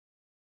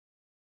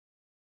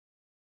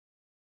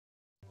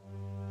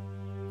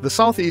The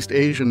Southeast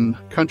Asian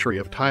country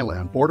of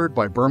Thailand, bordered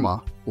by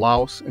Burma,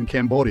 Laos, and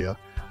Cambodia,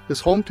 is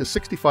home to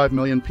 65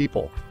 million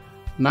people,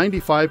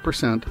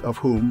 95% of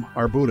whom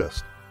are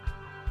Buddhist.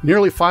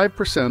 Nearly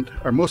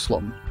 5% are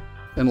Muslim,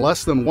 and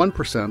less than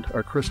 1%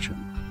 are Christian.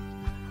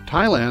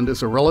 Thailand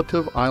is a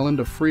relative island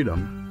of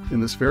freedom in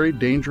this very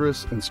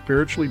dangerous and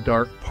spiritually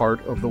dark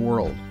part of the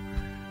world.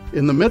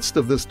 In the midst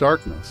of this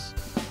darkness,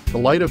 the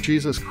light of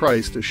Jesus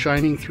Christ is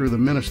shining through the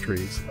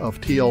ministries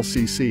of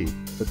TLCC,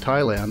 the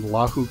Thailand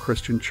Lahu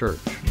Christian Church.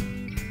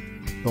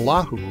 The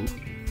Lahu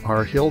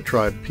are hill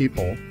tribe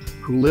people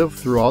who live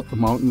throughout the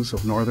mountains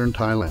of northern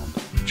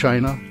Thailand,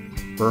 China,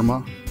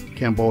 Burma,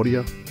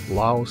 Cambodia,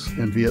 Laos,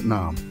 and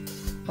Vietnam.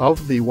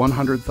 Of the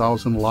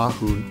 100,000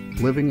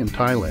 Lahu living in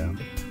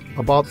Thailand,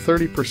 about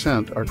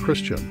 30% are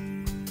Christian.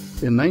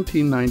 In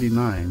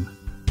 1999,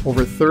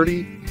 over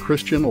 30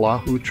 Christian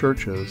Lahu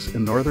churches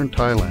in northern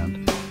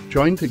Thailand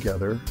joined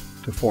together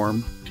to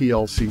form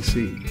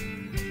TLCC.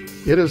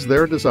 It is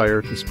their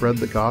desire to spread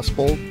the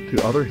gospel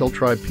to other hill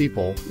tribe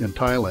people in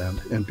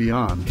Thailand and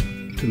beyond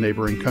to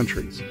neighboring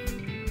countries.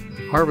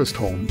 Harvest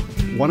Home,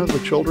 one of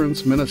the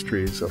children's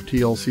ministries of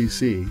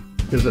TLCC,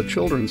 is a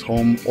children's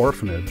home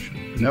orphanage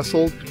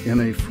nestled in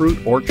a fruit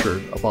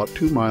orchard about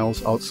 2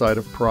 miles outside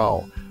of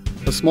Prao,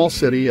 a small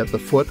city at the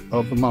foot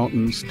of the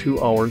mountains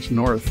 2 hours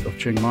north of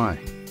Chiang Mai.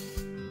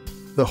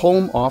 The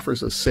home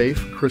offers a safe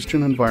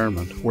Christian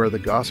environment where the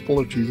gospel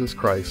of Jesus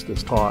Christ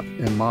is taught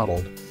and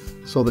modeled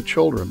so the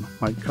children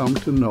might come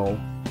to know,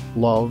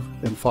 love,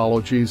 and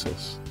follow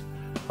Jesus.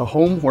 A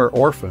home where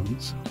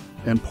orphans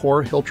and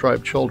poor hill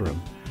tribe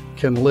children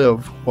can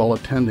live while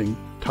attending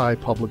Thai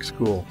public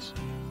schools.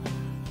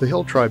 The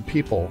hill tribe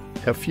people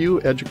have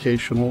few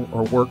educational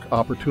or work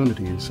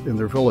opportunities in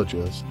their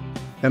villages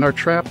and are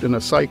trapped in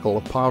a cycle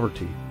of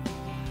poverty.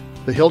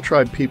 The hill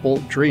tribe people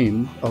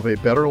dream of a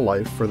better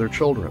life for their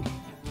children.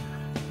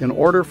 In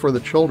order for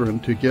the children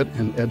to get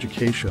an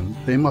education,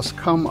 they must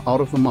come out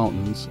of the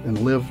mountains and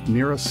live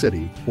near a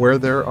city where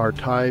there are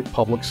Thai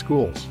public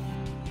schools.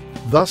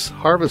 Thus,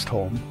 Harvest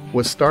Home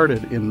was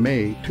started in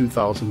May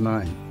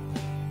 2009.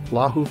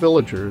 Lahu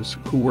villagers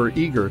who were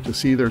eager to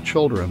see their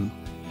children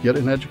get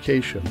an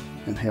education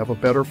and have a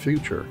better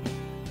future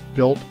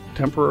built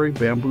temporary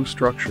bamboo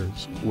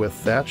structures with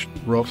thatched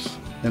roofs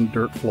and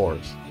dirt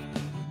floors.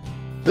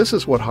 This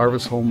is what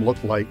Harvest Home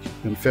looked like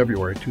in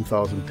February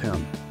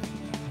 2010.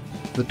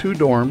 The 2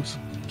 dorms,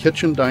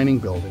 kitchen dining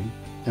building,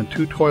 and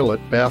 2 toilet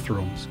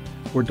bathrooms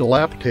were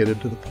dilapidated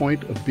to the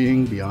point of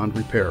being beyond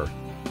repair.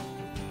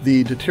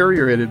 The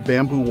deteriorated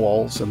bamboo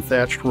walls and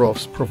thatched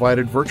roofs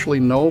provided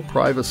virtually no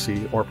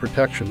privacy or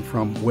protection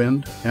from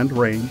wind and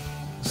rain,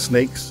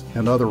 snakes,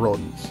 and other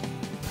rodents.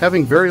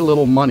 Having very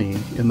little money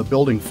in the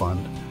building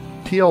fund,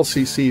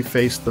 TLCC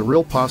faced the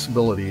real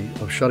possibility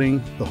of shutting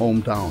the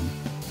home down.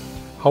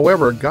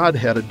 However, God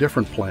had a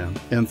different plan,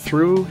 and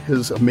through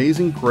His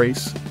amazing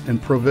grace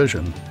and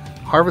provision,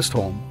 Harvest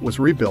Home was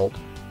rebuilt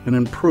and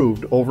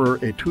improved over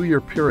a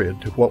 2-year period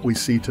to what we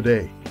see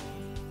today.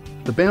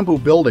 The bamboo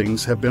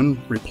buildings have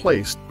been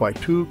replaced by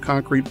 2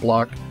 concrete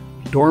block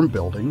dorm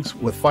buildings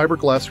with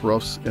fiberglass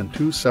roofs and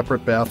 2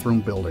 separate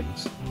bathroom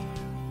buildings.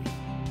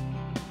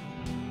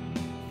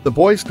 The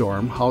boys'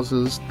 dorm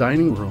houses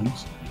dining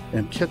rooms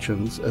and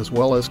kitchens as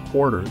well as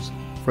quarters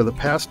for the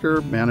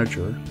pastor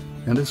manager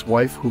and his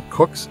wife who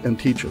cooks and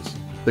teaches.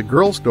 The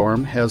girls'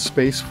 dorm has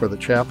space for the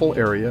chapel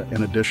area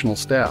and additional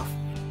staff.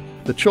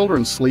 The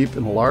children sleep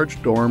in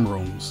large dorm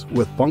rooms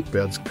with bunk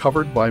beds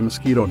covered by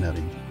mosquito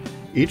netting.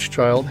 Each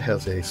child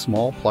has a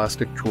small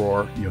plastic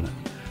drawer unit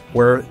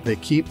where they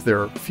keep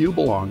their few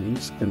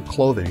belongings, and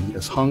clothing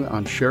is hung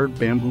on shared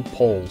bamboo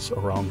poles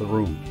around the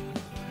room.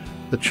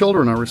 The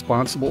children are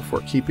responsible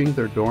for keeping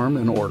their dorm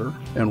in order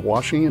and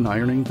washing and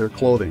ironing their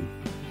clothing.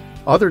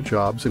 Other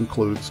jobs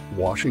includes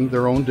washing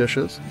their own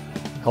dishes,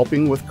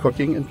 helping with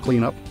cooking and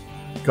cleanup,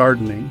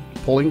 gardening,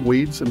 pulling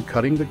weeds and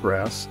cutting the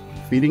grass,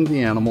 feeding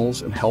the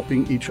animals, and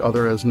helping each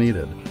other as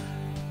needed.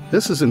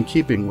 This is in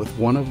keeping with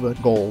one of the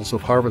goals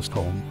of Harvest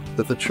Home,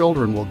 that the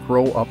children will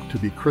grow up to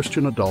be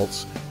Christian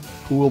adults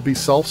who will be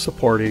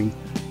self-supporting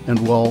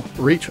and will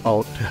reach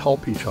out to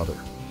help each other.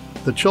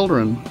 The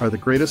children are the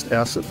greatest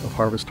asset of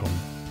Harvest Home.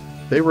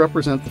 They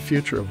represent the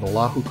future of the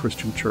Lahu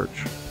Christian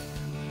Church.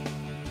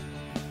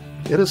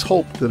 It is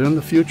hoped that in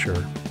the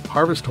future,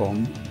 Harvest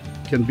Home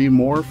can be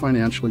more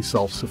financially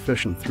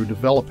self-sufficient through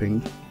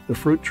developing the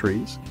fruit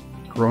trees,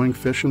 growing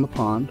fish in the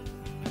pond,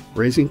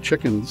 raising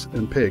chickens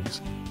and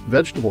pigs,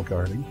 vegetable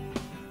gardening,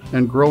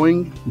 and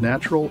growing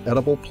natural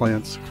edible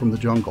plants from the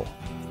jungle.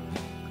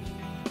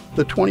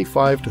 The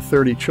 25 to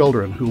 30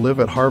 children who live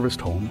at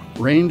Harvest Home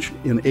range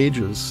in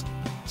ages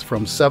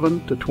from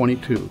 7 to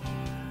 22,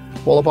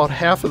 while about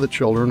half of the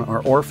children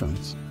are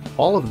orphans.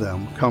 All of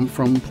them come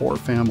from poor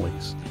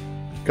families.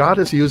 God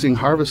is using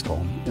Harvest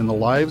Home in the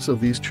lives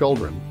of these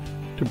children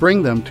to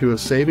bring them to a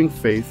saving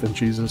faith in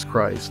Jesus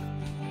Christ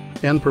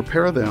and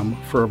prepare them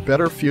for a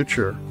better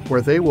future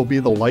where they will be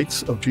the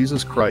lights of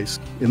Jesus Christ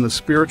in the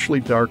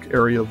spiritually dark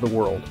area of the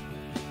world.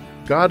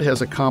 God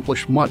has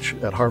accomplished much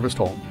at Harvest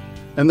Home,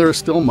 and there is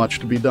still much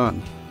to be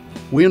done.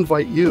 We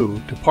invite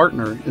you to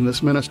partner in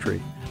this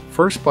ministry,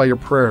 first by your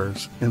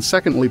prayers and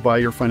secondly by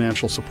your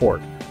financial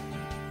support.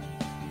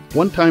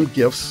 One-time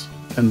gifts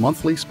and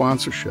monthly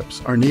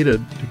sponsorships are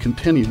needed to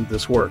continue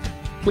this work.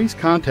 Please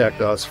contact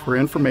us for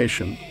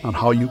information on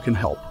how you can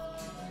help.